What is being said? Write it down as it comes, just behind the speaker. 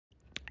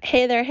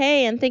Hey there,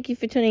 hey, and thank you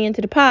for tuning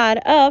into the pod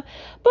of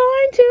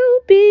Born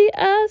to Be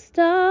a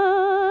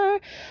Star.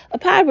 A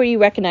pod where you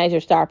recognize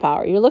your star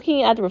power. You're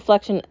looking at the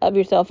reflection of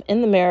yourself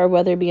in the mirror,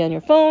 whether it be on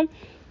your phone,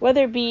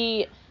 whether it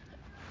be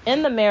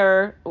in the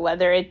mirror,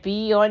 whether it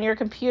be on your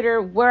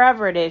computer,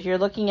 wherever it is. You're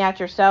looking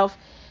at yourself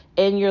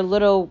in your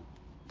little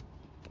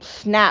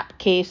snap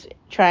case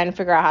trying to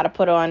figure out how to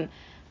put on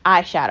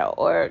eyeshadow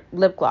or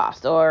lip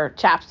gloss or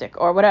chapstick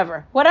or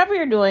whatever. Whatever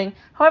you're doing,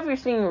 however you're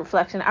seeing the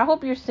reflection, I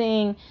hope you're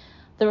seeing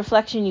the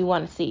reflection you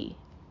want to see.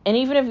 And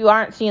even if you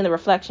aren't seeing the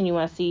reflection you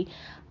want to see,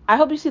 I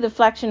hope you see the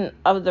reflection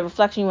of the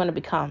reflection you want to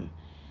become.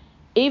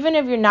 Even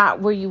if you're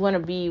not where you want to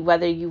be,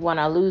 whether you want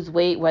to lose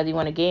weight, whether you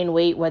want to gain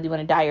weight, whether you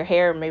want to dye your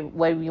hair, maybe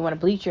whether you want to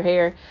bleach your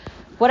hair,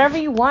 whatever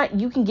you want,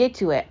 you can get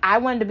to it. I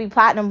wanted to be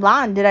platinum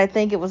blonde. Did I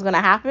think it was going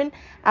to happen?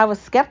 I was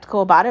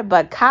skeptical about it,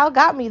 but Kyle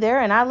got me there,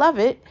 and I love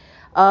it.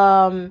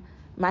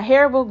 My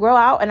hair will grow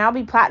out, and I'll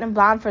be platinum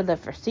blonde for the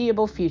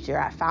foreseeable future.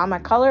 I found my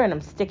color, and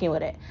I'm sticking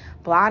with it.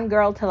 Blonde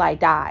girl till I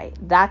die.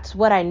 That's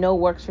what I know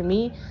works for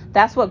me.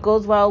 That's what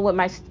goes well with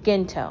my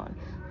skin tone.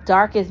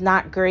 Dark is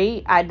not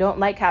great. I don't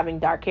like having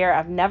dark hair.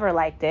 I've never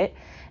liked it.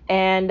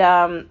 And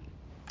I'm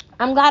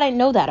glad I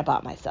know that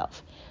about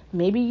myself.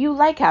 Maybe you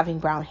like having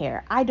brown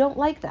hair. I don't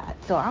like that,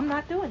 so I'm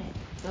not doing it.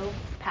 So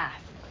pass.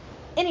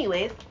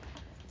 Anyways,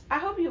 I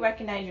hope you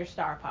recognize your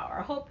star power.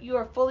 I hope you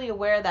are fully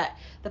aware that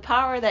the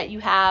power that you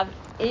have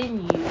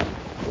in you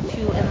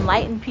to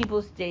enlighten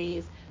people's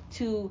days,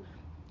 to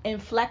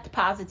inflect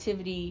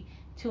positivity,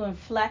 to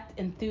inflect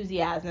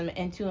enthusiasm,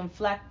 and to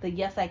inflect the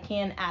yes I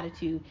can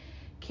attitude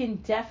can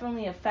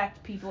definitely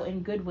affect people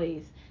in good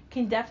ways,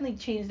 can definitely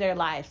change their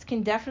lives,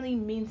 can definitely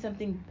mean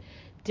something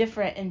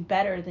different and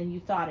better than you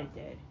thought it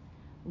did.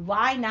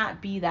 Why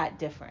not be that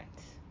different?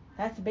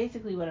 That's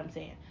basically what I'm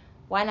saying.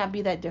 Why not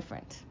be that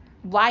different?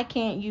 Why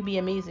can't you be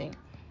amazing?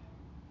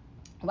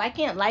 Why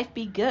can't life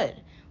be good?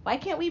 Why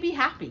can't we be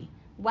happy?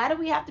 Why do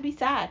we have to be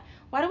sad?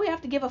 Why do we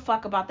have to give a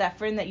fuck about that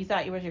friend that you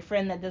thought was your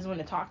friend that doesn't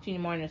want to talk to you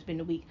anymore and it's been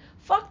a week?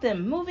 Fuck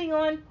them. Moving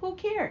on. Who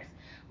cares?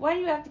 Why do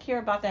you have to care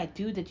about that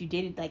dude that you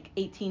dated like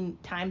 18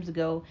 times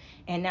ago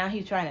and now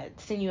he's trying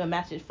to send you a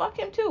message? Fuck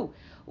him too.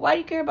 Why do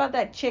you care about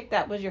that chick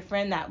that was your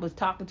friend that was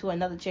talking to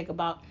another chick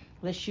about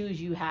the shoes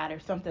you had or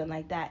something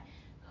like that?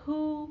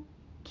 Who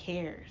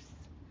cares?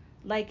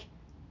 Like,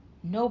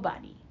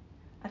 nobody.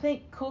 I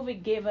think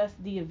COVID gave us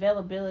the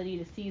availability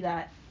to see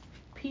that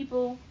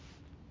people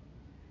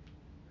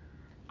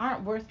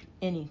aren't worth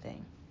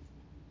anything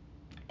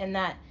and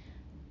that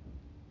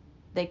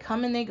they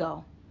come and they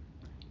go.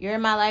 You're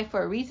in my life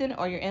for a reason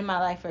or you're in my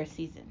life for a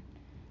season.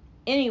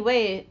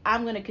 Anyway,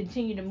 I'm going to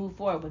continue to move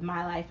forward with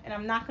my life and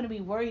I'm not going to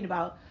be worried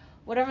about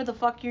whatever the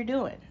fuck you're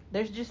doing.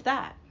 There's just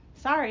that.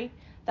 Sorry.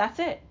 That's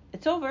it.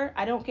 It's over.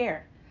 I don't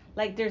care.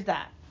 Like, there's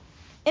that.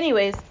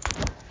 Anyways,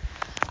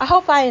 I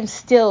hope I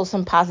instill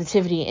some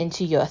positivity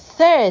into your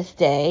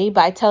Thursday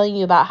by telling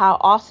you about how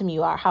awesome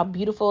you are, how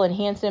beautiful and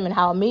handsome and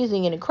how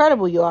amazing and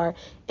incredible you are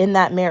in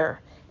that mirror.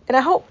 And I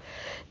hope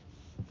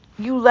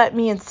you let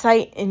me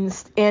incite and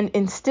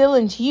instill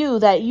into you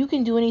that you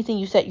can do anything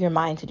you set your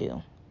mind to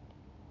do.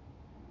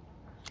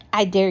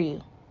 I dare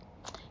you.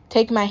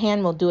 Take my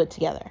hand, we'll do it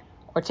together.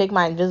 Or take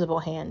my invisible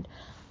hand,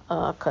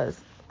 because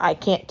I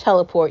can't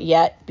teleport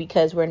yet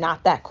because we're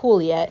not that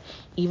cool yet.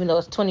 Even though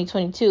it's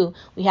 2022,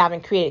 we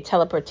haven't created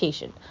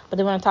teleportation. But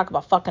they want to talk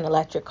about fucking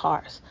electric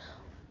cars.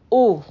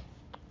 Ooh,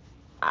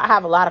 I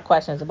have a lot of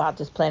questions about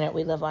this planet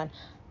we live on.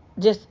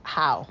 Just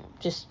how?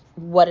 Just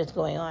what is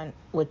going on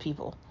with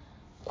people?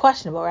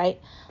 Questionable, right?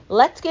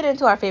 Let's get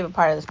into our favorite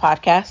part of this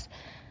podcast.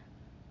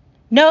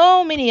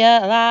 No media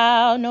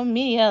allowed, no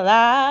media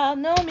allowed,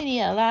 no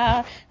media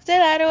allowed. They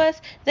lie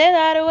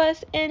to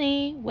us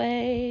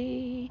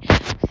anyway.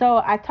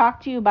 So I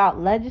talked to you about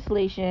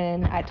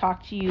legislation. I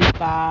talked to you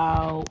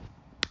about,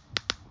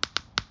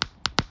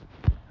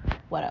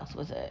 what else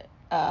was it?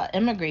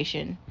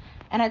 Immigration.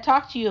 And I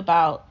talked to you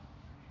about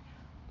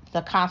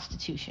the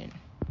Constitution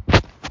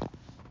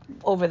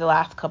over the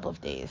last couple of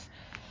days.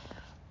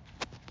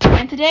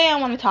 And today I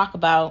want to talk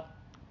about,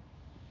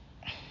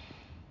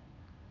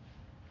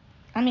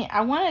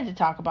 I wanted to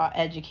talk about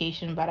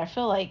education, but I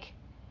feel like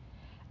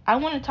I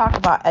want to talk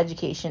about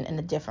education in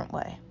a different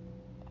way.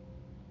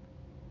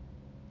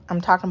 I'm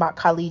talking about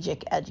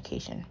collegiate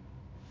education.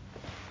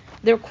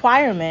 The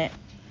requirement,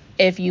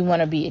 if you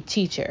want to be a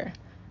teacher,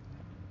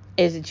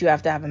 is that you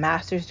have to have a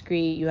master's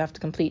degree, you have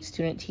to complete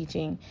student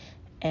teaching,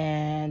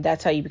 and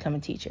that's how you become a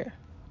teacher.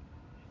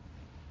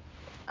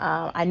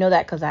 I know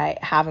that because I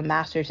have a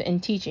master's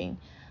in teaching,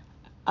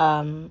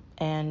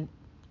 and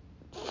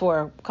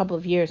for a couple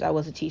of years I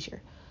was a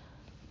teacher.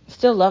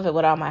 Still love it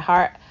with all my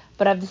heart,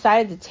 but I've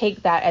decided to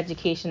take that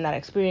education, that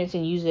experience,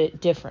 and use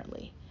it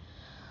differently.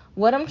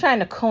 What I'm trying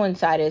to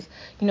coincide is,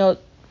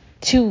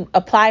 to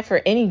apply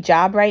for any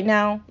job right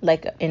now,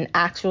 like an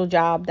actual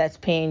job that's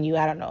paying you,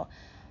 I don't know,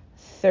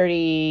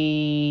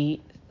 30K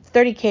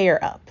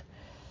or up,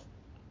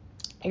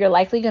 you're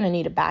likely going to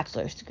need a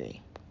bachelor's degree.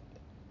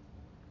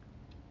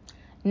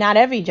 Not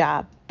every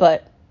job,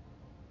 but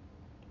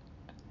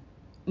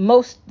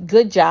most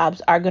good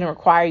jobs are going to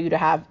require you to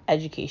have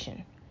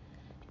education.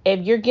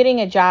 If you're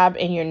getting a job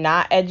and you're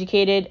not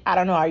educated, I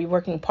don't know, are you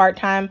working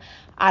part-time?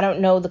 I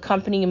don't know, the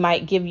company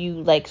might give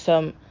you like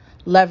some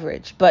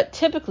leverage. But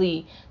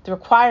typically, the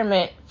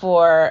requirement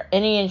for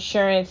any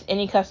insurance,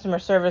 any customer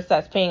service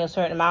that's paying a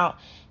certain amount,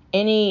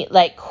 any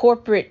like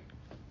corporate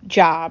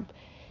job,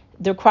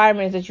 the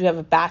requirement is that you have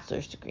a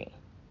bachelor's degree.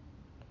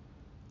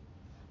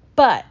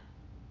 But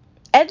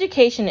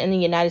education in the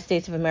United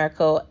States of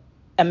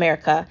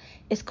America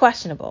is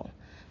questionable.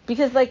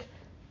 Because like,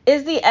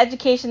 is the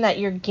education that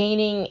you're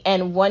gaining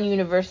in one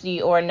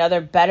university or another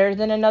better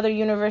than another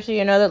university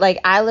or another? Like,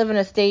 I live in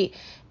a state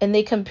and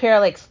they compare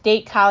like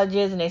state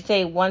colleges and they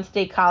say one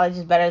state college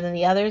is better than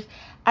the others.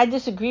 I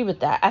disagree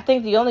with that. I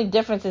think the only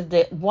difference is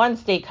that one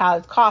state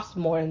college costs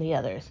more than the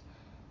others.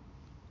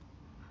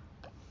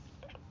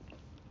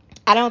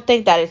 I don't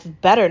think that it's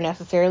better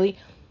necessarily.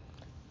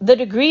 The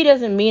degree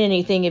doesn't mean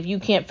anything if you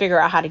can't figure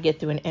out how to get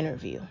through an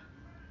interview.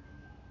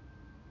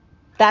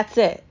 That's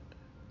it.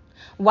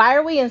 Why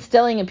are we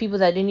instilling in people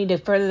that they need to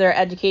further their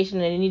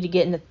education and they need to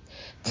get into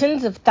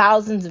tens of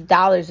thousands of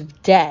dollars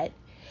of debt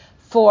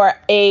for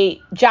a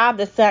job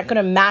that's not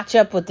going to match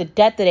up with the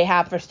debt that they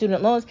have for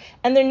student loans,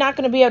 and they're not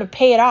going to be able to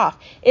pay it off?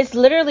 It's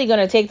literally going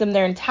to take them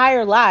their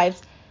entire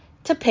lives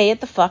to pay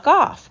it the fuck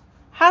off.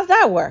 How's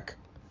that work?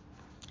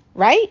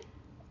 Right?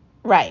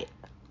 Right.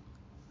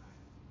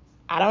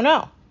 I don't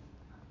know.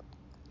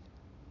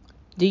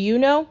 Do you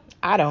know?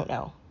 I don't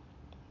know.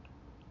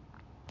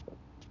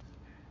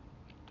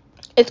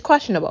 It's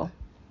questionable.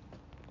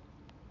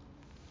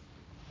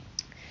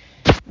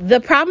 The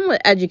problem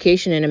with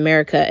education in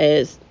America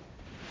is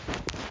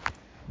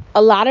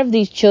a lot of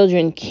these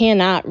children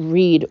cannot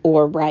read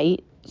or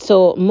write,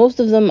 so most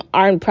of them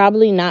are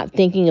probably not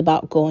thinking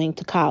about going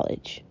to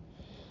college.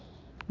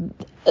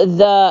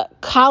 The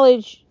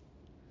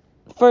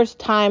first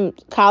time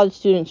college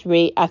students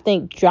rate, I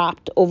think,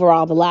 dropped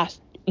overall the last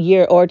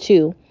year or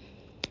two,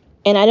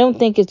 and I don't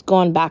think it's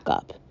gone back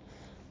up.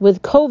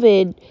 With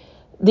COVID,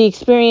 the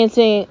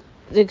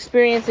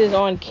experiences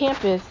on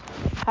campus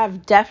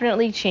have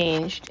definitely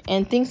changed,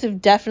 and things have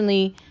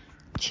definitely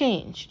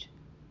changed.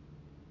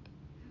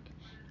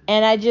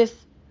 And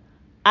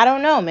I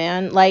don't know,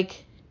 man.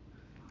 Like,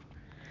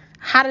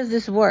 how does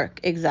this work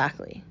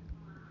exactly?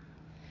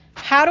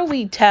 How do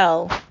we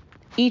tell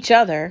each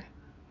other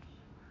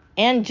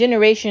and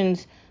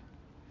generations,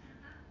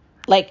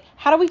 like,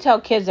 how do we tell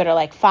kids that are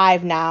like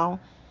 5 now,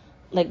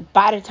 like,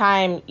 by the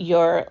time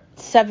you're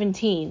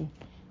 17,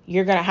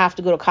 you're going to have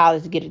to go to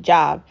college to get a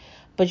job,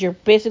 but you're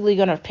basically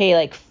going to pay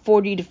like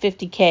 40 to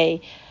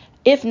 50K,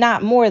 if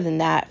not more than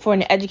that, for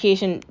an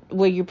education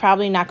where you're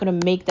probably not going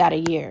to make that a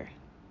year,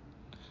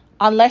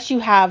 unless you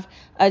have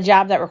a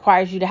job that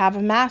requires you to have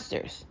a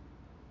master's.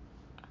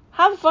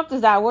 How the fuck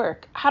does that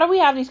work? How do we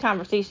have these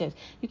conversations?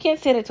 You can't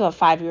say that to a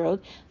 5-year-old.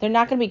 They're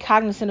not going to be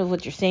cognizant of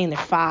what you're saying. They're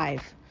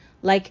 5.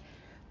 Like,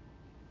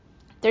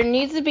 there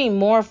needs to be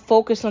more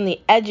focus on the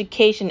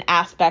education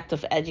aspect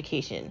of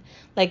education,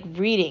 like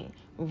reading,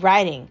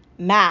 writing,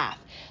 math.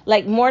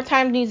 Like, more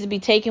time needs to be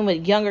taken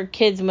with younger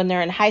kids when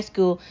they're in high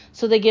school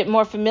so they get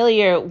more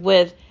familiar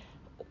with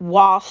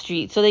Wall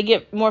Street, so they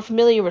get more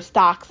familiar with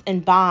stocks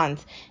and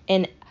bonds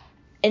and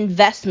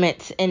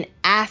investments and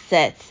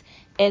assets,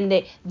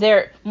 and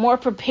they're more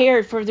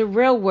prepared for the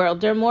real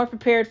world. They're more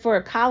prepared for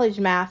a college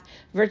math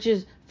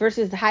versus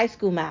the high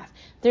school math.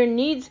 There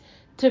needs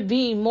to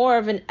be more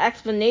of an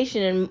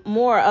explanation and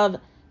more of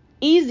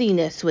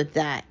easiness with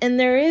that, and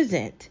there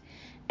isn't.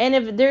 And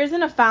if there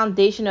isn't a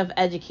foundation of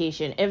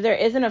education, if there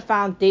isn't a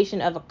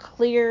foundation of a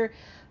clear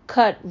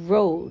cut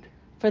road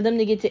for them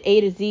to get to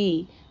A to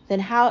Z, then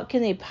how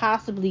can they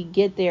possibly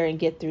get there and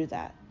get through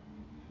that?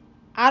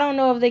 I don't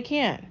know if they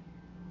can.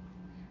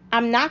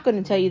 I'm not going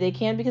to tell you they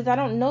can because I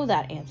don't know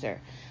that answer.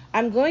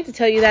 I'm going to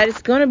tell you that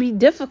it's going to be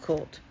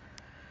difficult.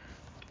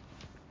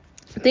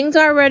 Things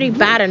are already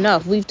bad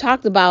enough. We've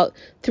talked about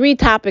 3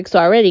 topics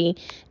already.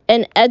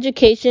 And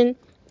education,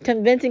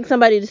 convincing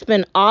somebody to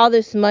spend all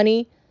this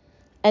money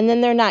and then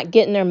they're not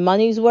getting their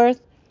money's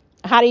worth.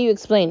 How do you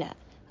explain that?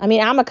 I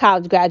mean, I'm a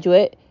college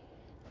graduate.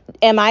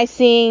 Am I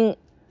seeing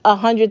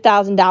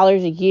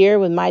 $100,000 a year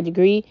with my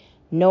degree?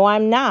 No,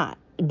 I'm not.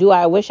 Do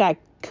I wish I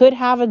could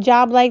have a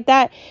job like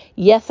that?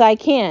 Yes, I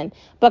can.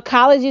 But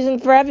college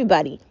isn't for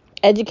everybody.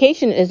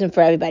 Education isn't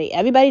for everybody.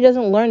 Everybody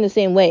doesn't learn the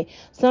same way.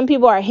 Some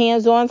people are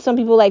hands-on. Some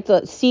people like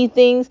to see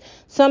things.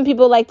 Some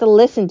people like to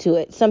listen to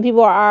it. Some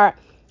people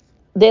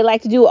they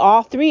like to do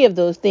all 3 of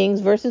those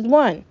things versus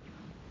one.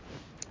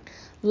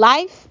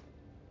 Life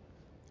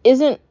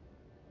isn't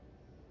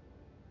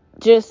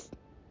just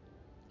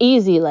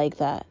easy like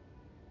that.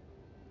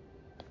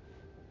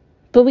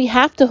 But we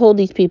have to hold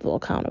these people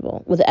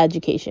accountable with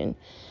education.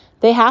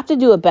 They have to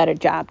do a better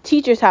job.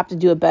 Teachers have to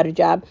do a better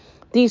job.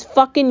 These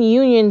fucking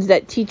unions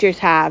that teachers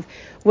have,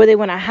 where they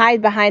want to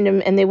hide behind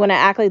them and they want to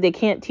act like they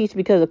can't teach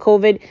because of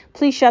COVID,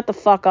 please shut the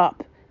fuck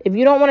up. If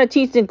you don't want to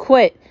teach, then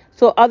quit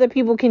so other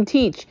people can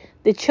teach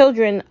the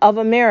children of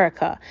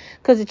America.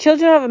 Because the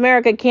children of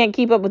America can't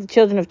keep up with the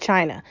children of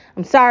China.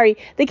 I'm sorry.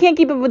 They can't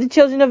keep up with the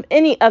children of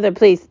any other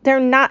place.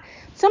 They're not.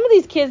 Some of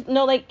these kids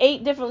know like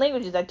 8 different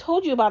languages. I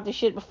told you about this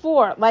shit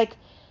before. Like,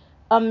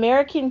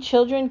 American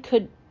children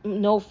could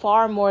know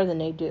far more than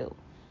they do.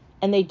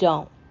 And they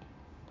don't.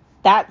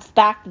 That's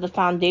back to the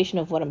foundation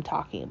of what I'm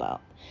talking about.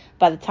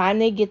 By the time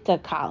they get to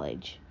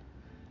college,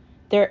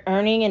 they're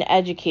earning an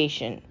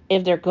education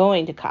if they're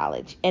going to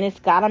college. And it's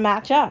got to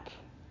match up.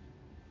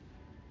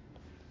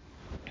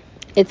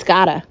 It's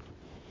got to.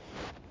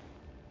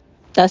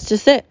 That's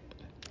just it.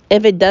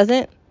 If it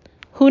doesn't,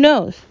 who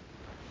knows?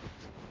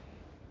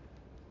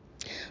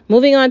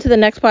 Moving on to the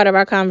next part of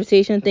our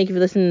conversation. Thank you for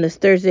listening to this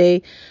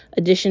Thursday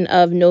edition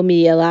of No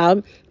Media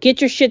Allowed.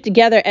 Get your shit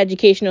together,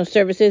 Educational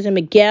Services. And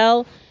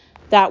Miguel,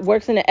 that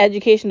works in the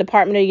Education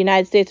Department of the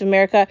United States of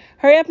America,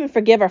 hurry up and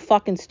forgive our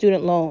fucking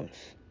student loans.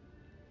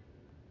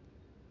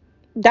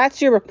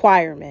 That's your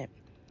requirement.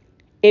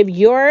 If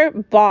your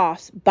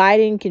boss,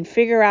 Biden, can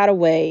figure out a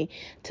way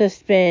to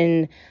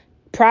spend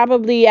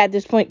probably at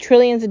this point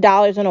trillions of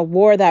dollars on a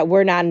war that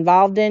we're not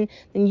involved in,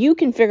 then you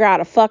can figure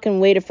out a fucking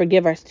way to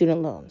forgive our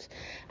student loans.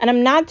 And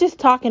I'm not just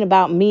talking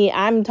about me,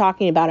 I'm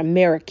talking about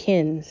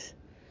Americans,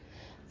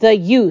 the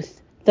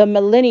youth, the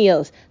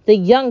millennials, the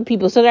young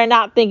people. So they're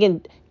not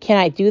thinking, can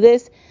I do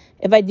this?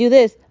 If I do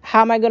this,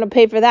 how am I going to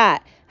pay for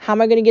that? How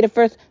am I going to get it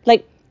first?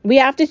 Like, we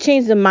have to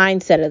change the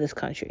mindset of this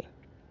country.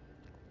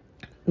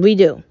 We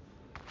do.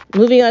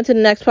 Moving on to the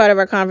next part of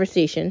our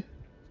conversation.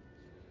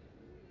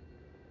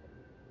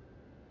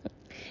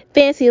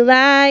 Fancy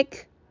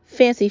like.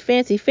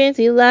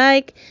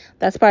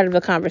 That's part of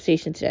the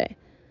conversation today.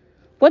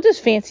 What does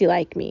fancy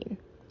like mean?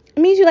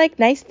 It means you like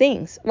nice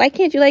things. Why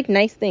can't you like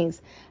nice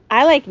things?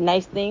 I like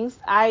nice things.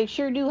 I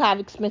sure do have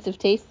expensive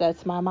taste.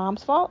 That's my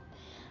mom's fault.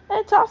 And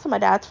it's also my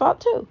dad's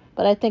fault too.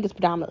 But I think it's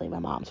predominantly my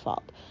mom's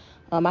fault.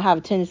 I have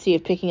a tendency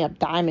of picking up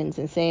diamonds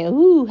and saying,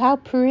 ooh, how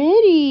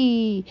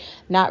pretty.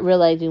 Not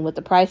realizing what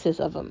the price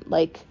is of them.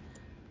 Like,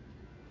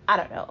 I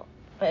don't know.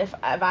 If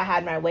I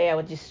had my way, I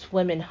would just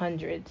swim in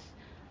hundreds.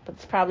 But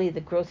it's probably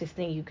the grossest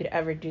thing you could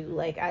ever do.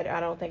 Like, I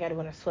don't think I'd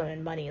want to swim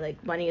in money.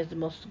 Like, money is the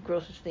most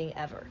grossest thing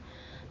ever.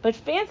 But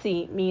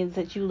fancy means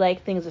that you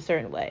like things a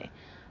certain way.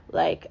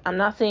 Like, I'm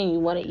not saying you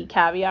want to eat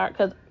caviar,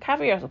 because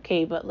caviar is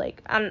okay, but,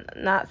 like, I'm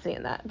not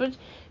saying that. But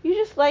you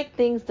just like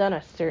things done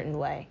a certain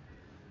way.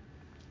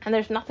 And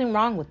there's nothing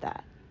wrong with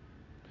that.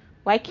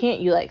 Why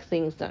can't you like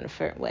things done a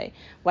certain way?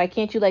 Why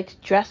can't you like to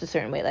dress a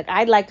certain way? Like,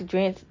 I'd like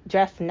to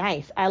dress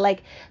nice. I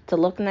like to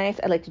look nice.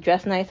 I like to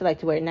dress nice. I like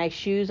to wear nice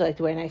shoes. I like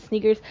to wear nice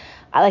sneakers.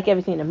 I like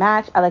everything to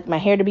match. I like my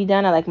hair to be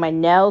done. I like my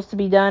nails to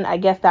be done. I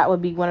guess that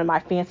would be one of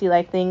my fancy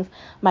like things.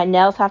 My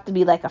nails have to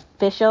be like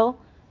official,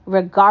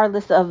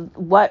 regardless of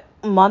what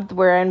month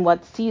we're in,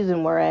 what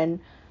season we're in,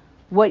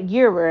 what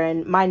year we're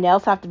in. My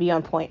nails have to be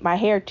on point. My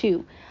hair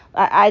too.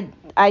 I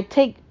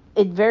take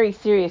it very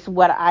serious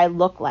what I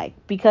look like,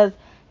 because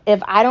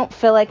if I don't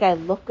feel like I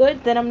look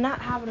good, then I'm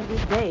not having a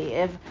good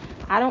day. If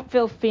I don't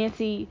feel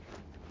fancy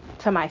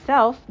to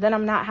myself, then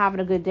I'm not having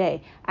a good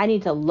day. I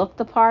need to look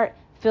the part,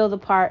 feel the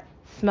part,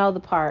 smell the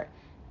part,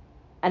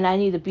 and I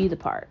need to be the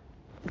part.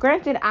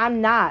 Granted,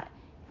 I'm not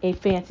a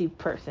fancy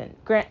person.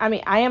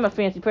 I am a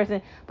fancy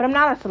person, but I'm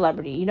not a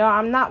celebrity. You know,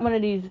 I'm not one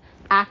of these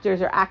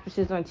actors or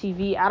actresses on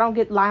TV. I don't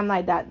get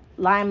limelight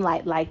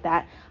like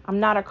that. I'm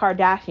not a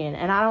Kardashian,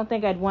 and I don't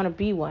think I'd want to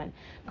be one.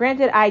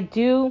 Granted, I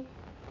do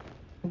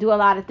a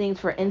lot of things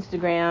for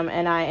Instagram,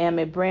 and I am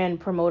a brand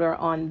promoter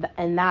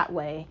in that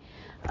way.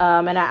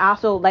 And I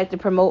also like to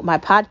promote my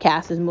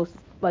podcast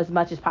as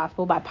much as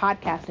possible by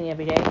podcasting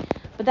every day.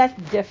 But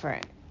that's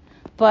different.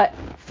 But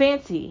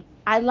fancy,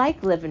 I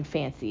like living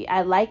fancy.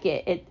 I like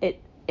it.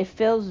 It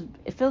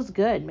feels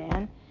good,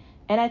 man.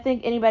 And I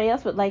think anybody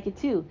else would like it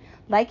too.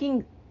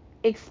 Liking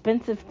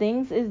expensive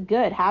things is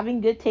good.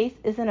 Having good taste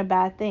isn't a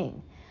bad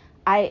thing.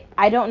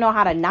 I don't know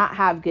how to not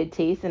have good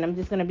taste, and I'm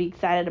just going to be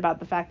excited about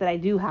the fact that I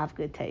do have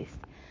good taste.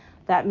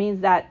 That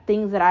means that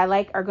things that I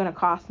like are going to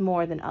cost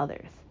more than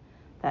others.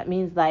 That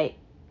means like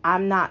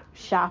I'm not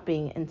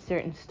shopping in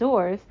certain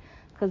stores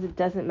because it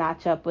doesn't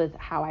match up with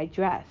how I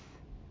dress.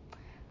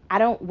 I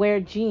don't wear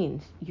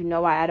jeans. You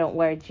know why I don't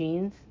wear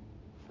jeans?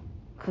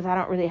 Because I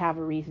don't really have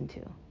a reason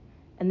to.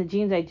 And the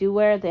jeans I do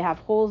wear, they have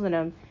holes in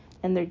them,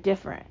 and they're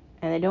different.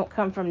 And they don't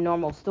come from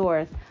normal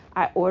stores.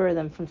 I order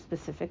them from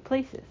specific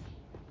places.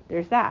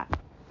 There's that.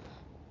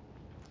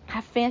 I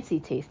have fancy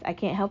taste. I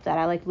can't help that.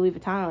 I like Louis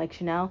Vuitton. I like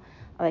Chanel.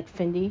 I like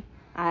Fendi.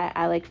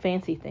 I like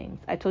fancy things.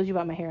 I told you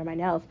about my hair and my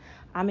nails.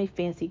 I'm a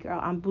fancy girl.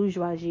 I'm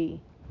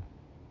bourgeoisie.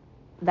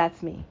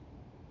 That's me.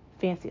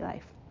 Fancy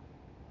life.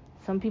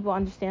 Some people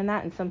understand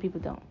that and some people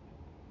don't.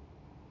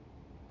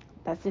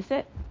 That's just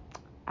it.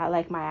 I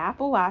like my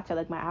Apple Watch. I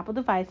like my Apple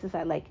devices.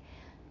 I like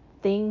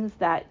things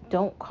that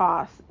don't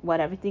cost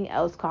what everything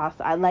else costs.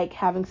 I like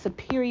having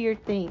superior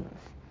things.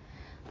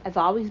 I've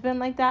always been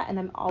like that, and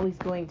I'm always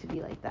going to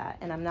be like that,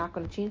 and I'm not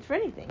going to change for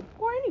anything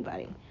or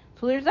anybody.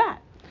 So there's that.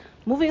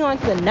 Moving on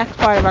to the next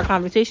part of our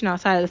conversation,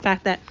 outside of the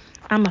fact that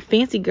I'm a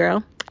fancy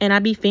girl, and I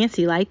be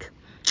fancy like.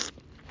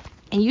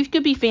 And you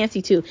could be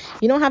fancy too.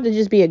 You don't have to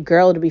just be a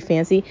girl to be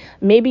fancy.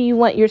 Maybe you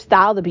want your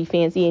style to be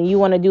fancy and you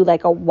want to do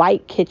like a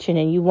white kitchen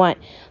and you want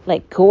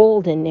like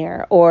gold in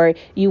there, or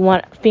you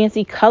want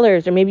fancy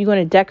colors, or maybe you want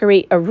to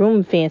decorate a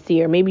room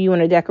fancy, or maybe you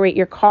want to decorate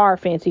your car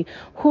fancy.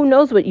 Who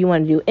knows what you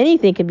want to do?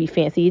 Anything could be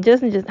fancy. It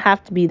doesn't just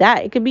have to be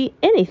that. It could be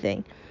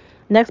anything.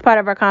 Next part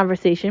of our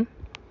conversation.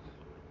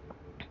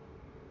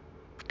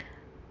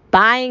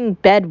 Buying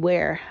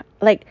bedwear.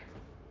 Like,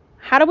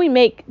 how do we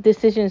make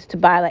decisions to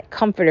buy like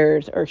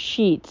comforters or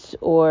sheets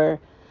or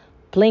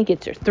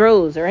blankets or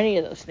throws or any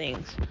of those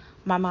things?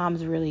 My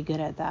mom's really good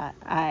at that.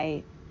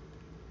 I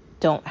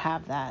don't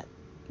have that.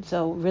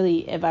 So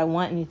really, if I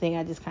want anything,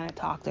 I just kind of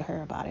talk to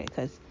her about it,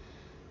 because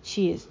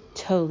she is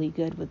totally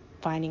good with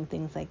finding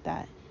things like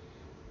that.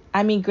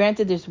 I mean,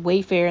 granted, there's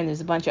Wayfair and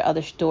there's a bunch of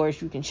other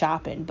stores you can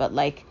shop in, but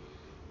like,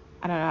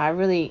 I don't know. I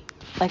really,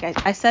 like,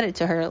 I said it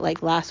to her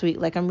like last week.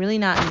 Like, I'm really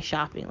not into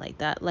shopping like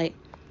that. Like,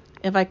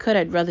 if I could,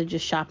 I'd rather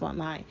just shop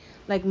online.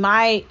 Like,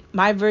 my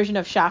version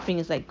of shopping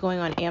is like going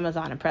on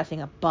Amazon and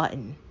pressing a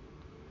button.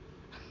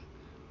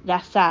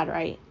 That's sad,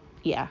 right?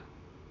 Yeah.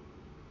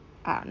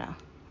 I don't know.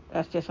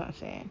 That's just what I'm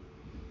saying.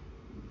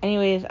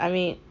 Anyways, I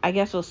mean, I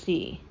guess we'll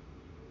see.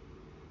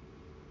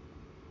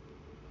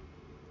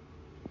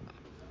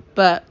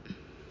 But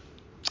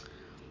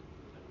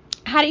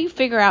how do you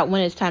figure out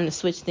when it's time to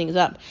switch things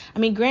up? I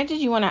mean, granted,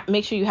 you want to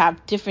make sure you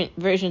have different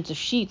versions of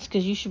sheets,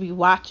 because you should be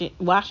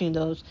washing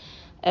those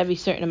every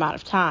certain amount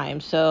of time.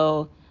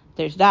 So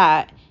there's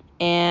that.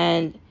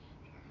 And,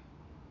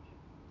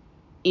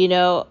 you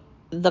know,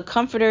 the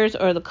comforters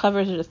or the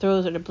covers or the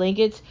throws or the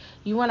blankets,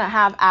 you want to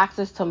have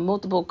access to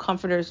multiple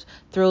comforters,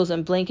 throws,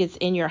 and blankets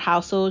in your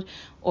household,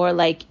 or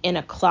like in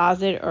a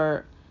closet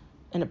or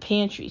in a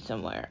pantry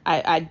somewhere.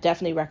 I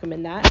definitely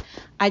recommend that.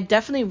 I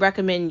definitely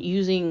recommend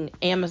using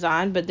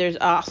Amazon, but there's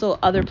also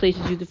other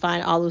places you can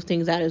find all those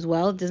things at as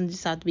well. It doesn't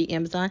just have to be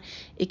Amazon.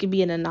 It could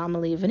be an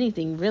anomaly of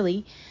anything,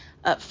 really.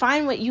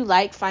 Find what you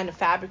like, find a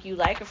fabric you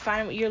like, or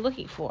find what you're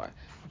looking for.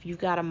 If you've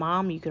got a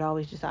mom, you could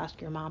always just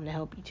ask your mom to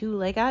help you too,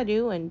 like I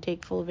do, and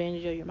take full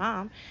advantage of your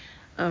mom.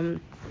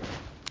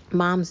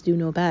 Moms do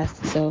know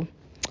best, so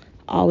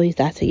always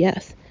that's a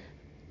yes.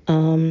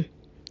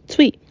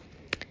 Sweet.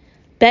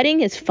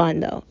 Bedding is fun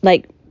though.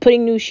 Like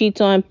putting new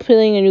sheets on,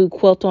 putting a new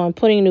quilt on,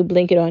 putting a new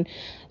blanket on,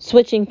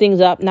 switching things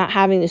up, not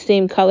having the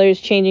same colors,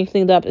 changing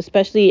things up,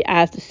 especially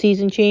as the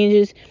season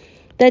changes.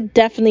 That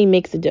definitely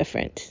makes a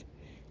difference.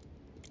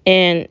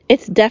 And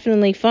it's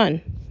definitely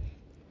fun.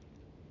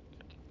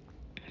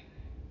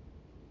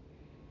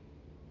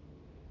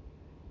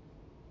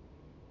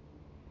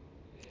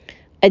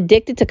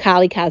 Addicted to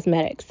Kylie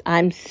Cosmetics.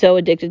 I'm so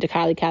addicted to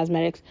Kylie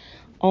Cosmetics.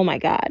 Oh my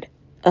God.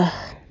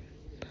 Ugh.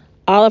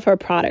 All of her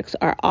products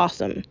are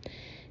awesome,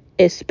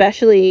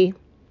 especially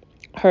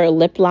her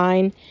lip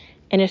line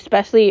and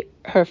especially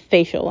her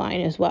facial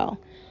line as well.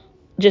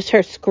 Just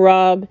her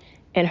scrub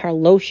and her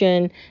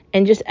lotion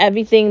and just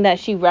everything that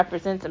she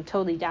represents. I'm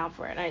totally down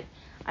for it.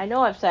 I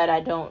know I've said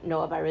I don't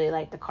know if I really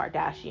like the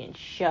Kardashian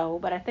show,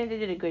 but I think they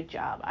did a good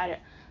job. I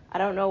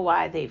don't know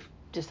why they've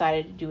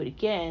decided to do it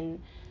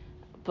again,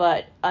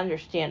 but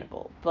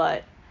understandable.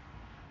 But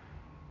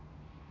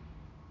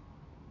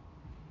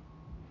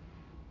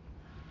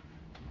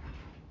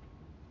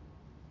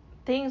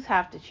things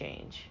have to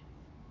change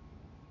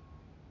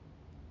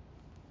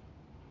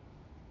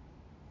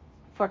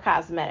for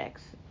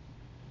cosmetics.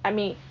 I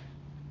mean,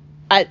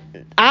 I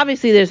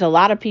obviously there's a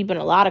lot of people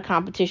and a lot of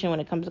competition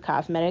when it comes to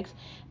cosmetics,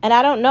 and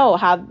I don't know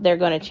how they're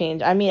going to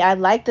change. I mean, I'd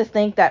like to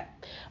think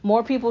that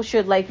more people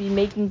should like be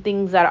making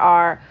things that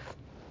are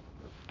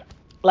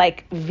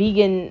like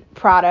vegan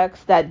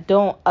products that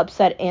don't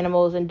upset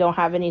animals and don't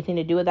have anything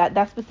to do with that.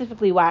 That's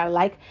specifically why I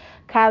like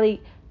Kylie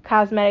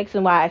Cosmetics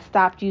and why I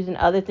stopped using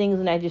other things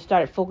and I just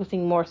started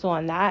focusing more so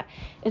on that.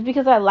 Is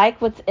because I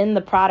like what's in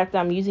the product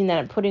I'm using that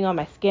I'm putting on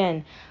my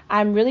skin.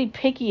 I'm really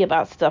picky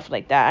about stuff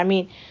like that. I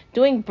mean,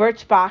 doing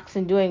Birchbox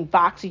and doing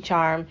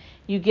BoxyCharm,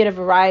 you get a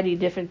variety of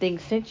different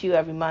things sent to you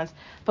every month.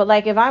 But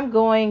like if I'm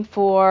going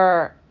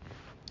for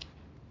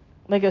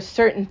like a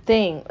certain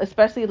thing,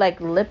 especially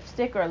like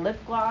lipstick or lip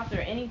gloss or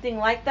anything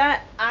like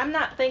that, I'm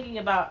not thinking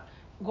about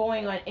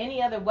going on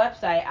any other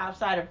website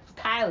outside of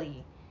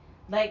Kylie.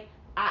 Like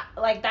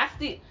that's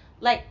the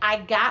like I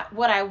got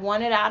what I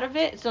wanted out of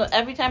it. So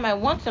every time I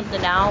want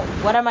something now,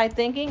 what am I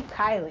thinking?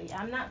 Kylie.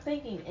 I'm not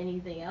thinking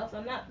anything else.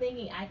 I'm not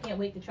thinking I can't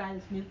wait to try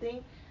this new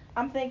thing.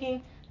 I'm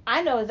thinking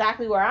I know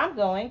exactly where I'm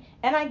going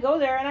and I go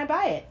there and I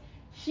buy it.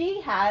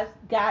 She has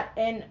got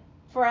an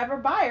forever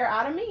buyer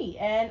out of me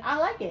and I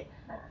like it.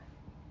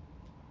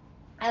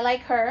 I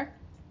like her.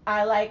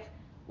 I like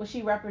what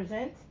she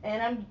represents,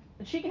 and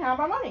she can have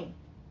my money.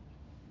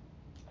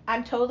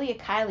 I'm totally a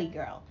Kylie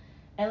girl.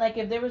 And like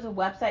if there was a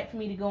website for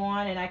me to go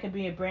on and I could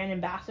be a brand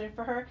ambassador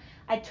for her,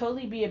 I'd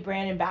totally be a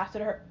brand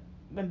ambassador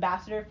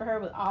for her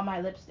with all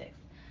my lipsticks.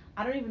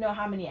 I don't even know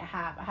how many I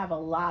have. I have a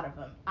lot of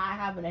them. I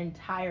have an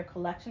entire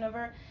collection of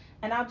her,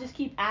 and I'll just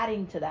keep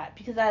adding to that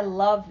because I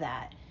love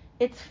that.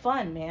 It's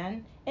fun,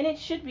 man. And it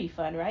should be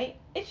fun, right?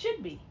 It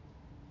should be.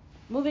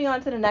 Moving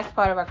on to the next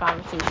part of our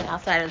conversation,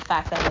 outside of the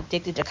fact that I'm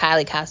addicted to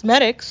Kylie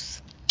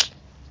Cosmetics,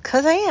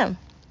 because I am.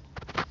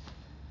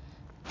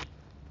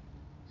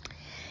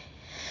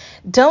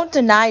 Don't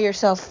deny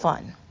yourself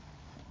fun.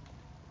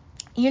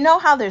 You know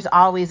how there's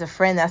always a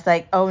friend that's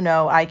like, oh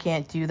no, I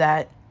can't do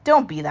that.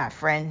 Don't be that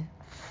friend.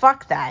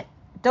 Fuck that.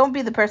 Don't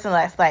be the person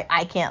that's like,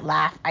 I can't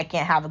laugh. I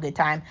can't have a good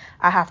time.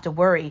 I have to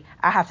worry.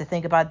 I have to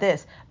think about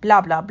this.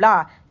 Blah, blah,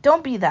 blah.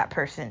 Don't be that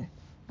person.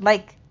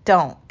 Like,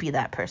 don't be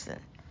that person.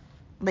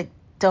 Like,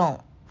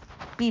 don't.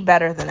 Be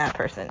better than that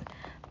person.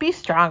 Be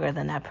stronger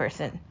than that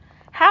person.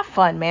 Have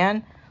fun,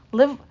 man.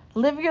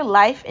 Live your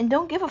life and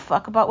don't give a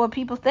fuck about what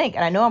people think.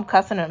 And I know I'm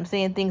cussing and I'm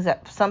saying things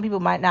that some people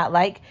might not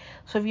like.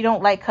 So if you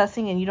don't like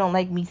cussing and you don't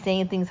like me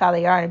saying things how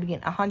they are and being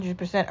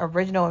 100%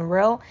 original and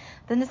real,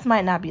 then this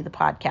might not be the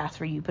podcast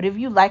for you. But if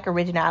you like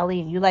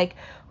originality and you like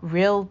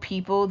real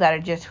people that are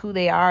just who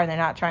they are and they're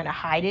not trying to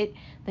hide it,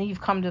 then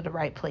you've come to the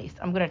right place.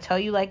 I'm going to tell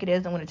you like it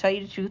is. I'm going to tell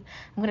you the truth.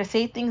 I'm going to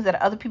say things that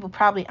other people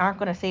probably aren't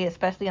going to say,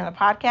 especially on the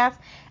podcast.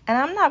 And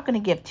I'm not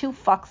going to give two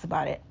fucks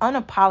about it.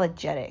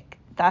 Unapologetic.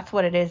 That's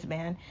what it is,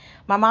 man.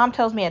 My mom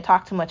tells me I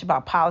talk too much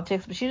about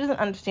politics, but she doesn't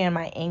understand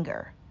my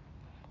anger.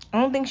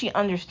 I don't think she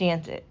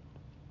understands it.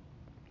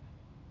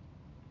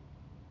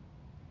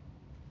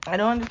 I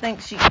don't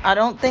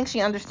think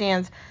she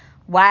understands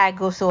why I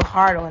go so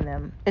hard on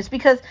them. It's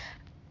because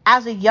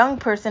as a young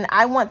person,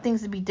 I want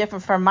things to be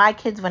different for my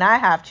kids when I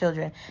have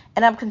children.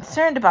 And I'm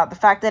concerned about the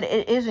fact that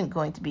it isn't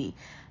going to be.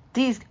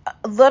 These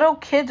little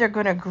kids are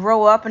going to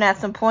grow up and at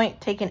some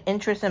point take an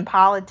interest in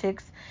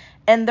politics.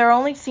 And they're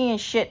only seeing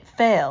shit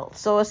fail.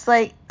 So it's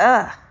like,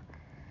 ugh.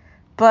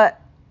 But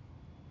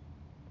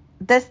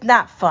that's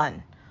not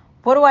fun.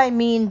 What do I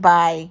mean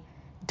by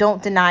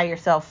don't deny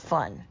yourself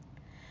fun?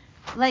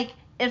 Like,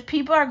 if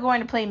people are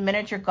going to play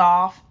miniature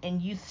golf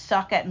and you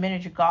suck at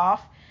miniature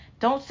golf,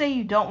 don't say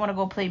you don't want to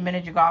go play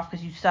miniature golf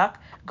because you suck.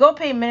 Go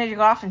play miniature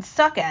golf and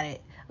suck at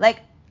it.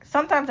 Like,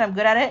 sometimes I'm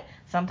good at it,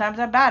 sometimes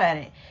I'm bad at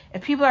it.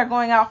 If people are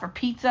going out for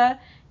pizza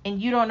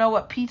and you don't know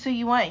what pizza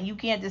you want and you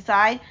can't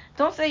decide,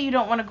 don't say you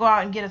don't want to go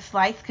out and get a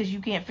slice because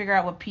you can't figure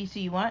out what pizza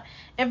you want.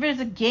 If there's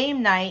a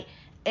game night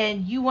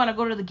and you want to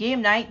go to the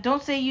game night,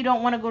 don't say you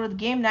don't want to go to the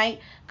game night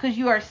because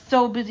you are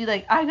so busy,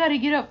 like, I gotta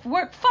get up for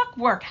work. Fuck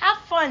work. Have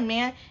fun,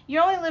 man.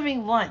 You're only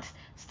living once.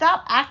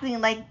 Stop acting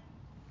like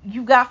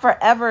you got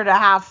forever to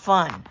have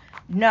fun.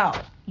 No,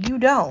 you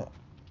don't.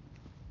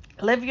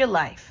 Live your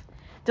life.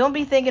 Don't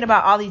be thinking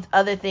about all these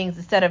other things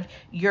instead of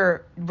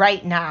your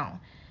right now.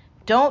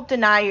 Don't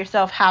deny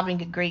yourself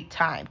having a great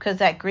time, because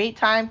that great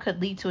time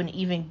could lead to an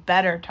even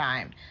better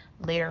time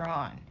later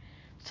on.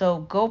 So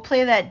go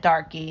play that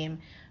dark game.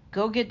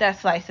 Go get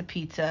that slice of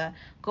pizza.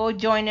 Go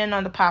join in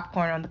on the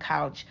popcorn on the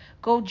couch.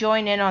 Go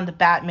join in on the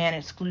Batman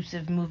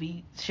exclusive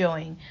movie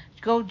showing.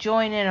 Go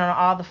join in on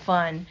all the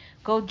fun.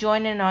 Go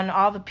join in on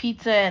all the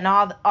pizza and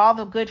all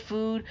the good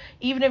food.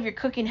 Even if you're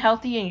cooking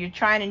healthy and you're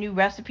trying a new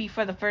recipe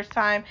for the first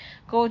time,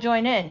 go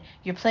join in.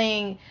 You're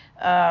playing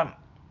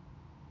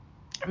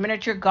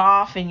miniature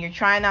golf and you're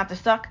trying not to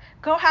suck.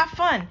 Go have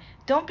fun.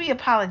 Don't be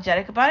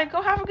apologetic about it.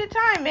 Go have a good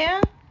time,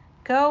 man.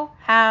 Go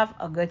have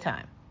a good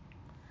time.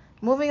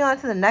 Moving on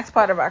to the next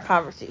part of our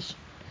conversation.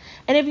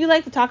 And if you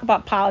like to talk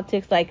about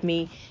politics like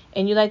me,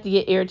 and you like to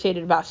get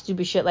irritated about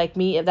stupid shit like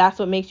me, if that's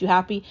what makes you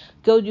happy,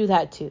 go do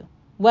that too.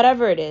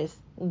 Whatever it is,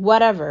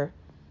 whatever,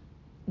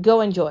 go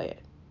enjoy it.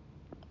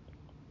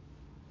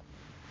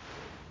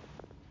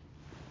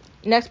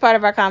 Next part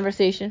of our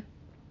conversation.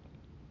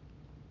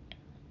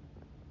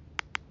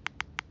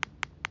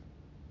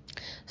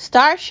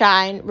 Stars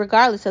shine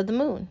regardless of the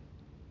moon.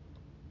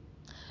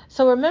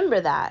 So remember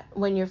that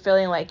when you're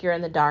feeling like you're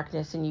in the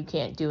darkness and you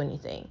can't do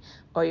anything,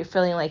 or you're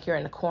feeling like you're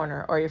in a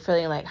corner, or you're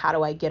feeling like, how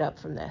do I get up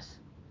from this?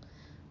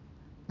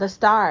 The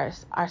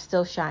stars are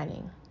still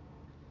shining,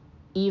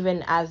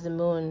 even as the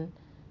moon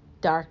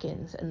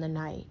darkens in the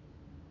night,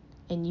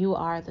 and you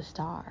are the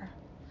star.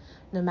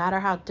 No matter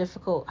how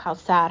difficult, how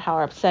sad, how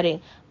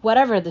upsetting,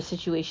 whatever the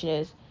situation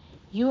is,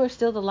 you are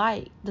still the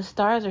light. The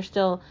stars are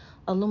still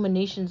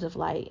illuminations of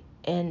light,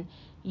 and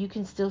you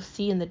can still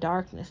see in the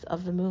darkness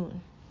of the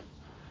moon.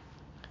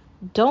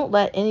 Don't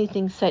let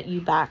anything set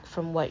you back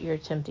from what you're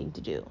attempting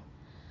to do.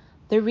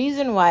 The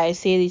reason why I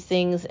say these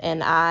things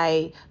and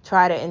I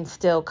try to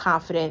instill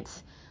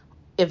confidence,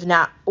 if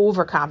not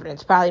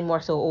overconfidence, probably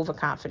more so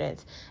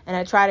overconfidence, and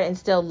I try to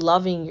instill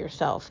loving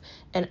yourself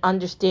and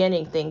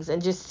understanding things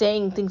and just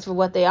saying things for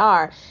what they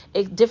are,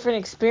 different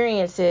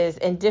experiences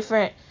and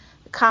different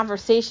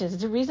conversations.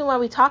 The reason why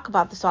we talk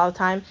about this all the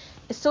time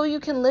is so you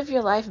can live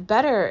your life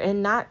better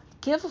and not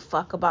give a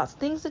fuck about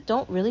things that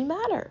don't really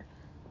matter.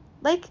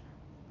 Like,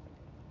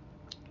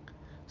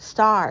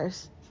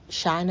 stars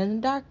shine in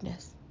the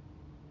darkness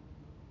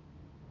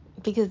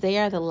because they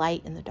are the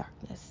light in the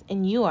darkness,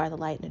 and you are the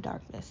light in the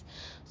darkness.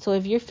 So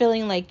if you're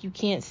feeling like you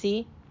can't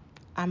see,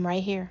 I'm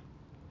right here.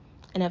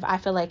 And if I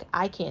feel like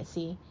I can't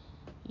see,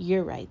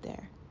 you're right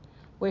there.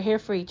 We're here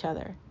for each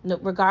other. No,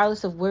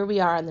 regardless of where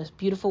we are in this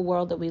beautiful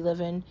world that we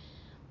live in,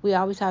 we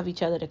always have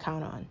each other to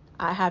count on.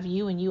 I have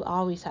you and you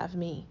always have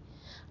me.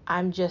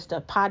 I'm just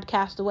a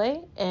podcast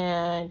away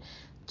and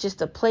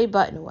just a play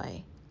button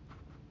away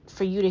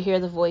for you to hear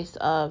the voice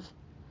of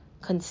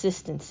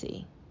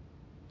consistency.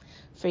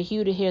 For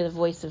you to hear the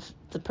voice of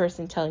the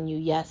person telling you,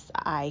 yes,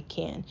 I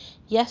can.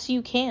 Yes,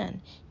 you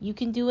can. You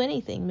can do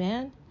anything,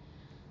 man.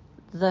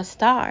 The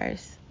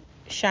stars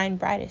shine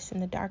brightest in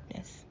the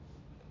darkness,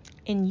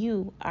 and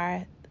you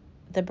are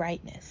the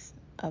brightness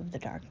of the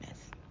darkness.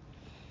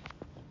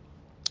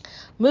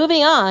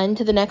 Moving on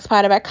to the next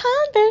part of our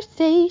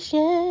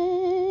conversation.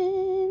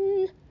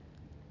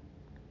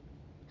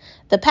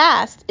 The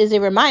past is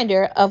a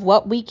reminder of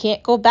what we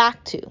can't go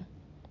back to.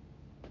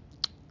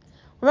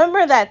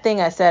 Remember that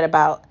thing I said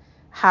about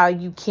how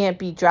you can't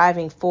be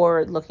driving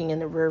forward looking in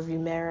the rearview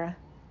mirror?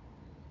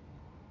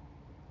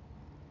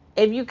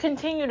 If you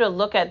continue to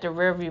look at the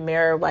rearview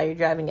mirror while you're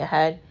driving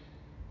ahead,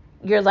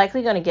 you're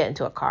likely going to get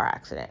into a car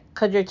accident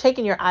because you're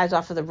taking your eyes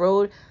off of the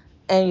road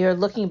and you're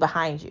looking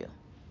behind you.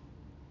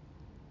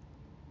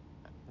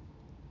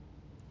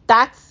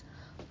 That's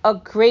a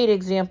great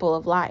example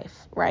of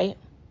life, right?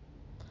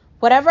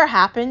 Whatever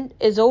happened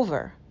is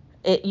over.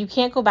 You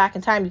can't go back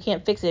in time. You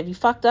can't fix it. If you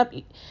fucked up,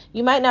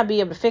 you might not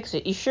be able to fix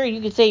it. You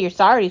could say you're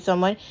sorry to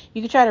someone.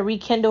 You could try to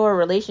rekindle a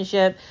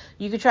relationship.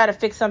 You could try to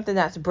fix something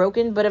that's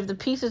broken. But if the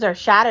pieces are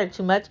shattered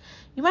too much,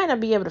 you might not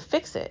be able to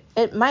fix it.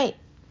 It might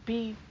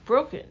be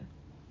broken.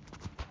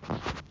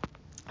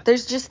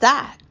 There's just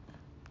that.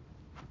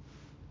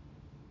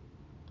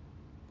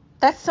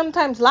 That's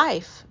sometimes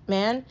life,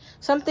 man.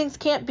 Some things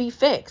can't be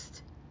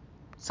fixed.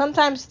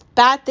 Sometimes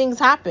bad things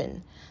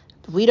happen.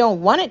 We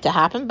don't want it to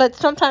happen, but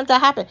sometimes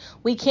that happens.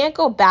 We can't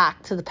go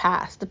back to the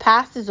past. The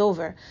past is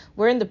over.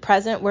 We're in the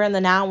present. We're in the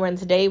now. We're in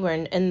today. We're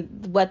in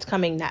what's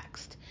coming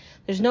next.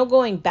 There's no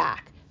going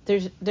back.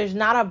 There's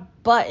not a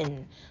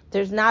button.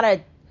 There's not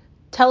a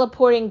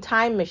teleporting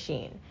time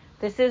machine.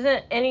 This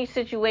isn't any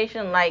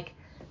situation like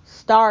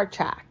Star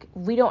Trek.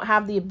 We don't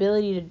have the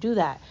ability to do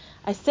that.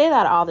 I say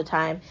that all the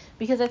time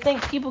because I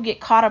think people get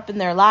caught up in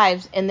their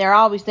lives and they're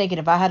always thinking,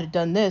 if I had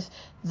done this,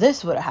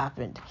 this would have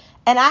happened.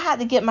 And I had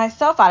to get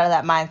myself out of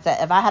that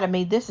mindset. If I had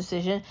made this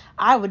decision,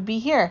 I would be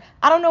here.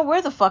 I don't know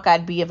where the fuck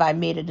I'd be if I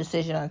made a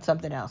decision on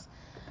something else.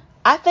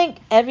 I think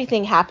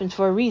everything happens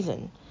for a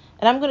reason.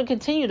 And I'm going to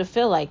continue to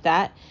feel like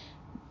that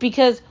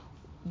because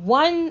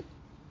one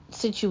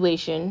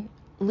situation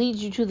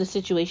leads you to the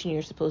situation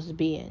you're supposed to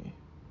be in.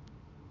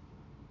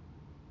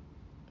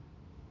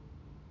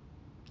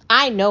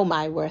 I know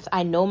my worth.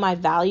 I know my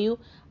value.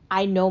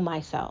 I know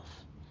myself.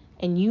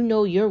 And you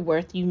know your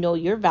worth, you know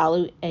your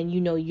value, and you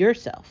know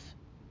yourself.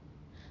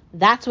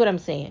 That's what I'm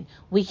saying.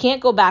 We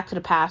can't go back to the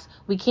past.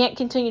 We can't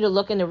continue to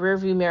look in the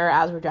rearview mirror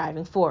as we're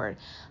driving forward.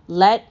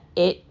 Let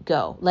it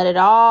go. Let it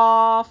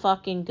all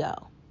fucking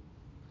go.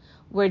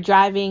 We're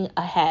driving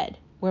ahead.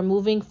 We're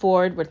moving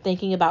forward. We're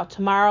thinking about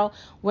tomorrow.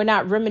 We're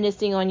not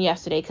reminiscing on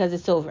yesterday because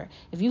it's over.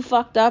 If you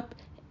fucked up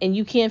and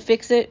you can't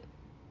fix it,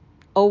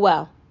 oh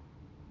well.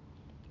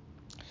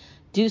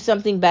 Do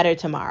something better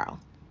tomorrow.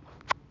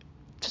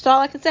 That's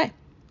all I can say.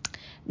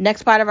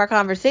 Next part of our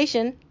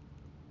conversation,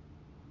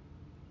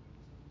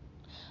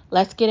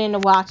 let's get into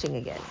watching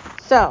again.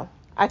 So,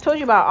 I told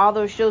you about all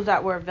those shows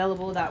that were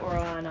available that were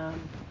on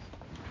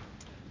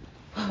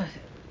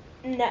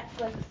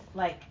Netflix,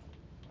 like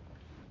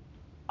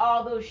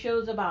all those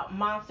shows about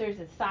monsters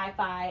and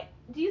sci-fi.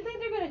 Do you think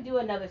they're going to do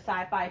another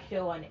sci-fi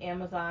show on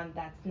Amazon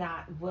that's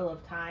not Wheel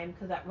of Time?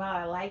 Because while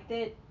I liked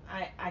it,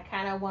 I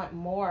kind of want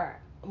more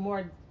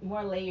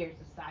layers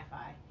of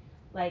sci-fi.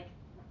 Like,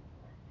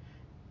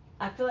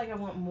 I feel like I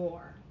want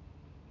more.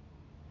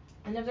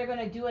 And if they're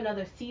going to do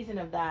another season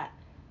of that,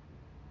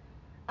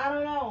 I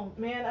don't know,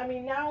 man. I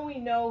mean, now we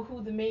know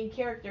who the main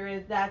character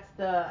is. That's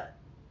the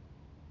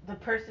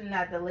person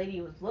that the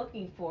lady was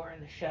looking for in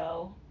the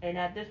show. And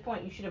at this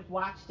point, you should have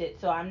watched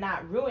it, so I'm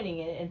not ruining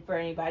it for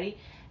anybody.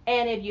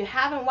 And if you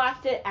haven't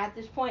watched it at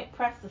this point,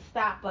 press the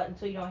stop button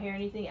so you don't hear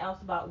anything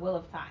else about Wheel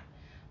of Time.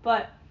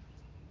 But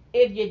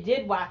if you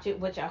did watch it,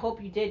 which I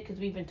hope you did because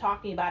we've been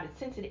talking about it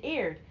since it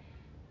aired,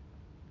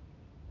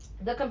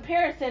 the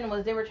comparison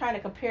was they were trying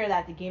to compare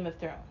that to Game of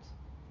Thrones.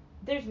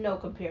 There's no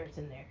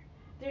comparison there.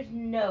 There's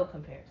no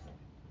comparison.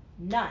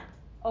 None.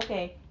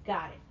 Okay,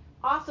 got it.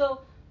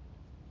 Also,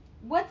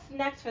 what's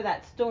next for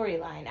that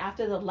storyline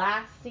after the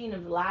last scene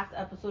of the last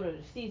episode of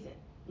the season?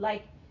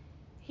 Like,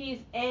 he's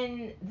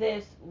in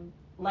this,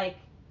 like,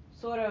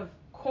 sort of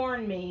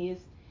corn maze,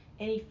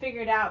 and he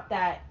figured out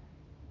that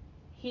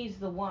he's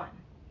the one.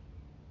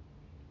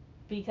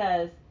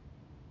 Because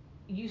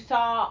you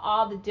saw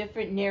all the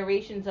different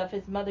narrations of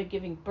his mother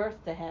giving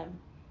birth to him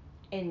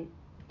and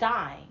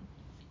dying,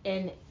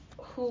 and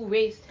who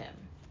raised him.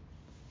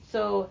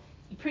 So,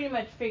 you pretty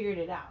much figured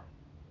it out.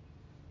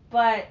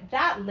 But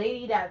that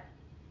lady that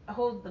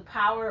holds the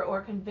power or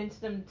convinced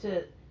them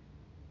to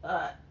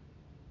uh,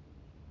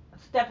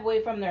 step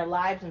away from their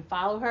lives and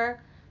follow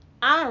her,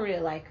 I don't really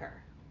like her.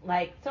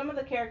 Like, some of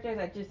the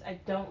characters I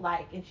don't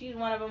like, and she's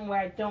one of them where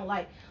I don't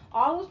like.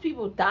 All those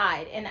people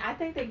died, and I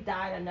think they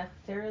died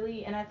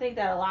unnecessarily, and I think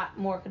that a lot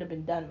more could have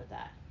been done with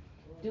that.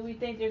 Do we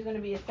think there's going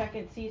to be a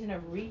second season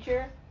of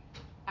Reacher?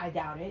 I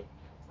doubt it.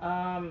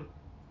 Um,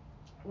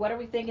 what are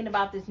we thinking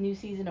about this new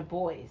season of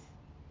Boys?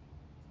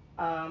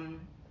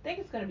 I think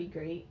it's gonna be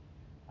great.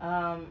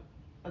 Um,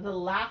 the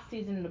last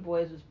season of The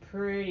Boys was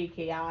pretty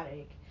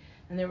chaotic,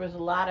 and there was a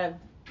lot of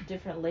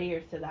different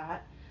layers to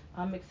that.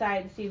 I'm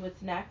excited to see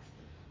what's next.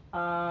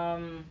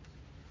 Um,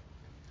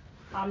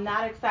 I'm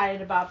not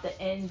excited about the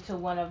end to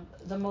one of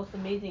the most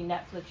amazing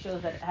Netflix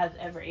shows that has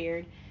ever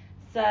aired.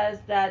 Says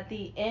that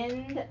the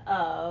end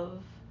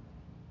of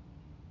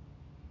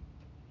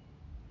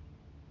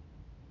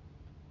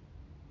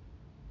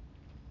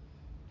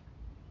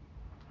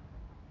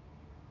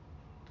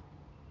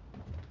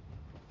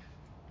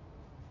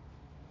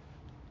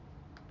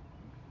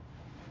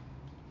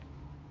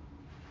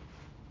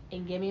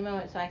and give me a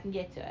moment so I can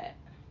get to it.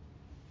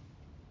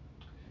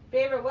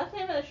 Favorite, what's the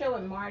name of the show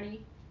with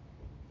Marty?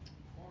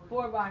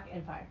 Boardwalk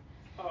Empire.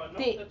 No,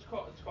 it's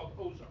called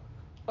Ozark.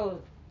 Oh,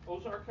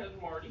 Ozark has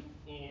Marty,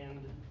 and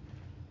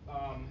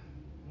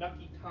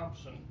Nucky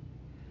Thompson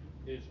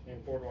is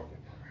in Boardwalk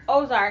Empire.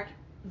 Ozark.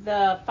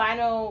 The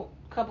final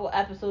couple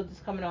episodes is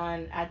coming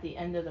on at the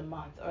end of the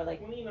month, or like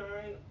 29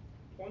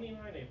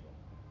 April.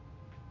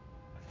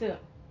 soon.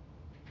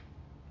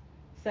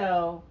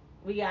 So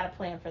we got a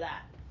plan for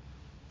that.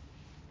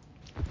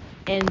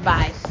 And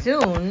by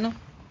soon,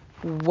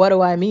 what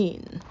do I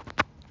mean?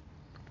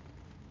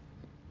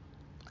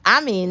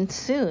 I mean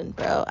soon,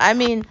 bro. I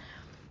mean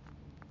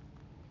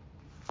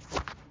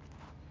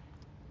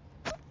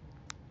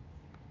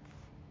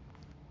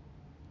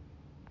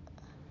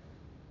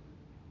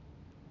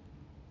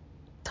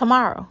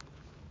tomorrow.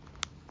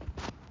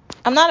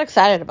 I'm not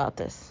excited about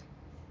this.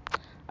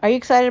 Are you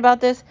excited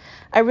about this?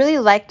 I really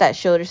like that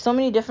show. There's so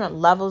many different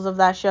levels of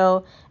that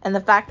show, and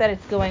the fact that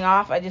it's going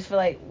off, I just feel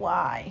like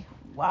why?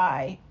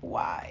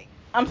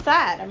 I'm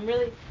sad. I'm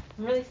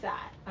really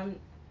sad. I'm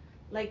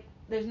like,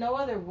 there's no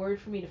other word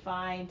for me to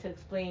find to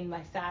explain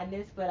my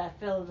sadness, but I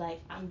feel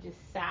like I'm just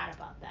sad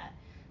about that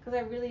because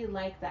I really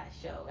like that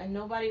show, and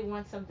nobody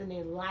wants something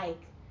they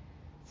like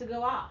to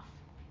go off,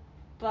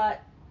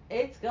 but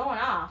it's going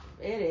off.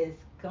 It is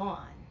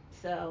gone.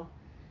 So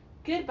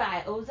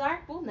goodbye,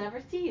 Ozark. We'll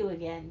never see you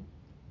again.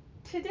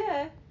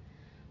 Ta-da.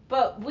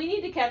 But we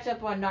need to catch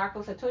up on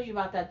Narcos. I told you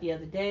about that the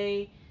other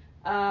day.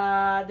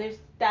 There's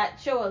that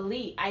show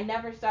Elite. I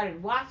never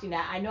started watching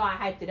that. I know I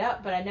hyped it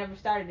up, but I never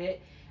started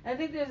it. And I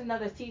think there's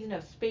another season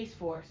of Space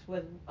Force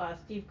with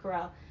Steve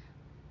Carell.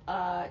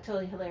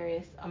 Totally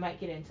hilarious. I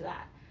might get into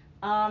that.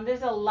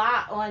 There's a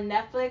lot on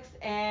Netflix,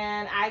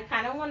 and I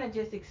kind of want to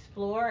just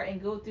explore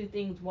and go through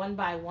things one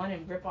by one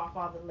and rip off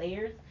all the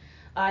layers.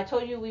 I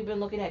told you we've been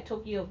looking at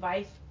Tokyo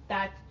Vice.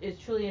 That is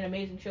truly an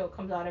amazing show. It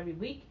comes out every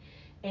week,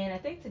 and I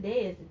think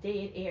today is the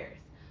day it airs.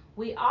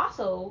 We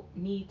also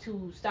need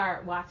to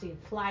start watching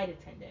Flight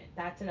Attendant.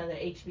 That's another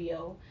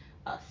HBO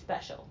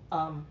special.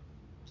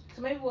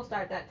 So maybe we'll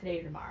start that today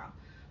or tomorrow.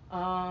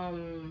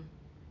 Um,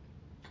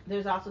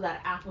 there's also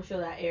that Apple show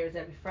that airs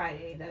every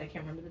Friday that I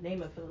can't remember the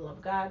name of for the love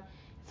of God.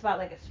 It's about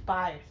like a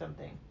spy or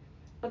something.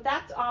 But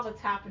that's all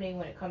that's happening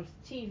when it comes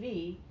to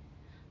TV.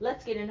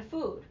 Let's get into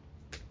food.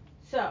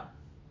 So,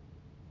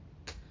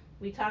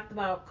 we talked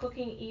about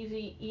cooking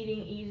easy,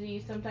 eating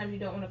easy. Sometimes you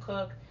don't want to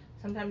cook.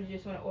 Sometimes you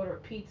just want to order a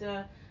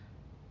pizza.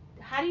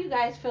 How do you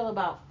guys feel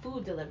about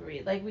food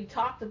delivery? Like we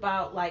talked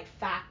about like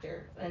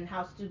Factor and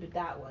how stupid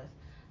that was.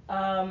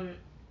 Um,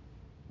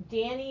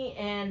 Danny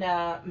and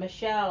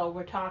Michelle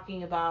were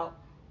talking about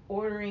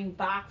ordering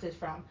boxes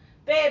from.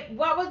 Babe,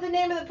 what was the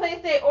name of the place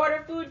they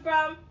order food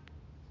from?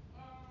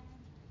 Um,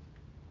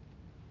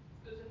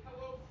 is it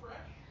Hello Fresh?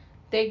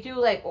 They do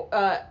like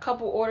a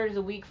couple orders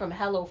a week from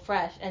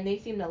HelloFresh, and they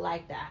seem to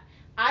like that.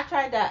 I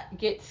tried to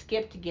get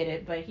Skip to get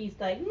it, but he's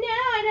like, no,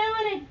 I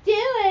don't want to do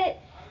it.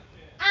 Not a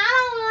chance. I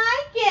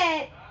don't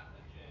like it. Not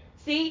a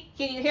chance. See,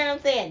 can you hear him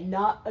saying,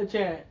 not a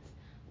chance?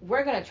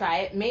 We're going to try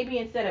it. Maybe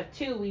instead of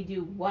two, we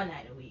do one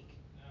night a week.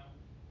 No.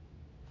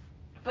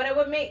 But it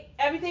would make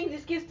everything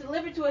just gets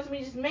delivered to us and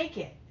we just make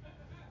it.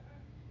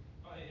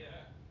 Oh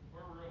yeah,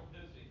 we're real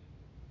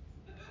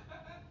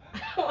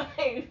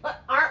busy.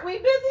 Aren't we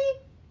busy?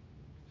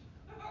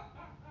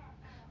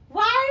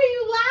 Why are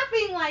you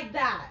laughing like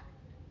that?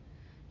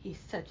 He's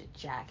such a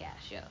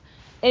jackass, yo.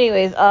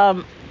 Anyways,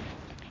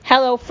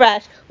 Hello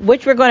Fresh,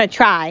 which we're gonna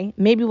try.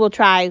 Maybe we'll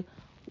try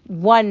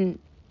one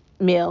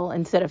meal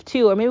instead of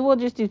two, or maybe we'll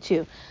just do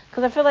two.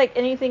 Because I feel like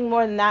anything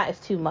more than that is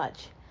too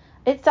much.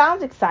 It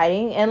sounds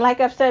exciting, and like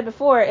I've said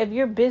before, if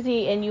you're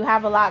busy and you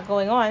have a lot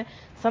going on,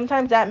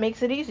 sometimes that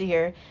makes it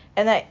easier.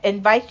 And that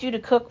invites you to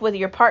cook with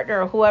your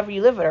partner or whoever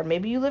you live with, or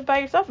maybe you live by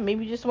yourself and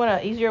maybe you just want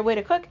an easier way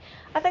to cook.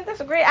 I think that's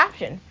a great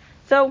option.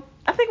 So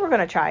I think we're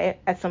gonna try it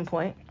at some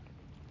point,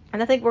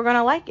 and I think we're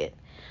gonna like it.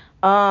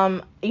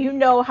 You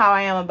know how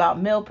I am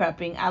about meal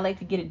prepping. I like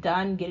to get it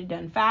done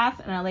fast,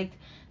 and I like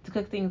to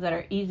cook things that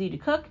are easy to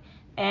cook.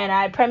 And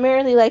I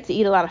primarily like to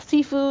eat a lot of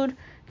seafood.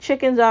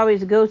 Chicken's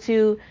always a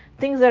go-to.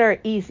 Things that are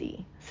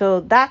easy.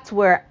 So that's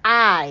where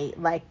I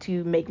like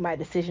to make my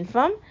decision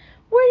from.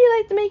 Where do you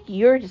like to make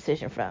your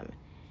decision from?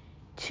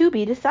 To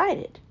be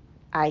decided,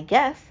 I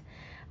guess.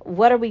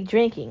 What are we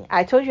drinking?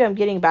 I told you I'm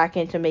getting back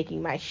into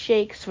making my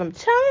shakes from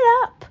Turn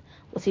It Up.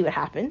 We'll see what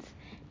happens.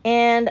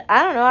 And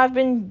I don't know, I've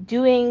been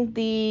doing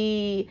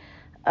the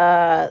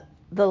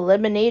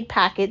lemonade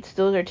packets.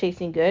 Those are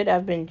tasting good.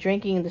 I've been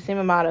drinking the same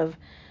amount of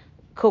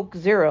Coke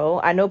Zero.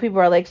 I know people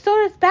are like,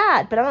 soda's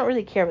bad, but I don't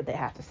really care what they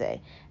have to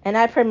say. And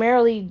I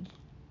primarily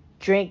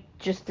drink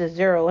just the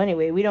Zero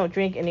anyway. We don't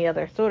drink any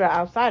other soda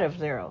outside of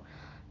Zero.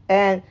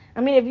 And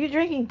I mean, if you're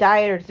drinking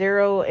diet or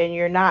Zero and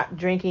you're not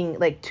drinking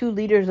like 2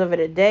 liters of it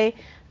a day,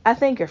 I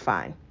think you're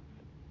fine.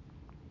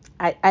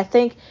 I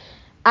think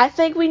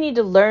we need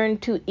to learn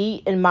to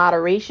eat in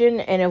moderation,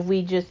 and if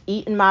we just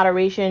eat in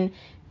moderation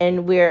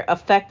and we're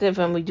effective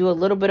and we do a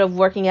little bit of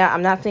working out,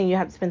 I'm not saying you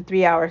have to spend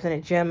 3 hours in a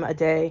gym a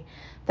day.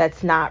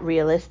 That's not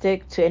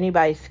realistic to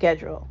anybody's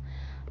schedule.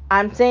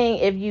 I'm saying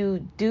if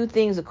you do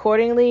things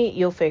accordingly,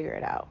 you'll figure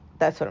it out.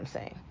 That's what I'm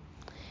saying.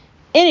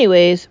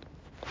 Anyways,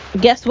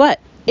 guess what?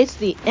 It's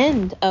the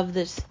end of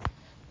this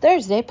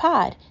Thursday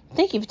pod.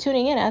 Thank you for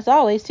tuning in, as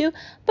always, to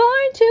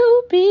Born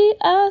to Be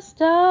a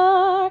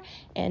Star.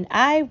 And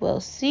I will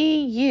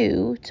see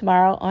you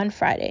tomorrow on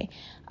Friday.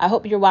 I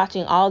hope you're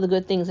watching all the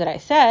good things that I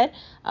said.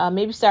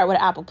 Maybe start with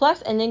Apple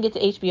Plus and then get to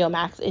HBO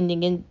Max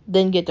and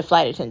then get to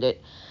Flight Attendant.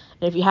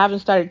 And if you haven't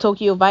started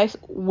Tokyo Vice,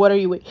 what are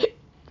you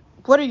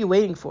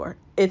waiting for?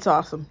 It's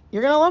awesome.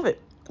 You're going to love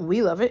it.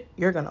 We love it.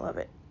 You're going to love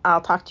it.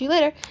 I'll talk to you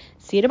later.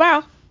 See you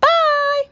tomorrow.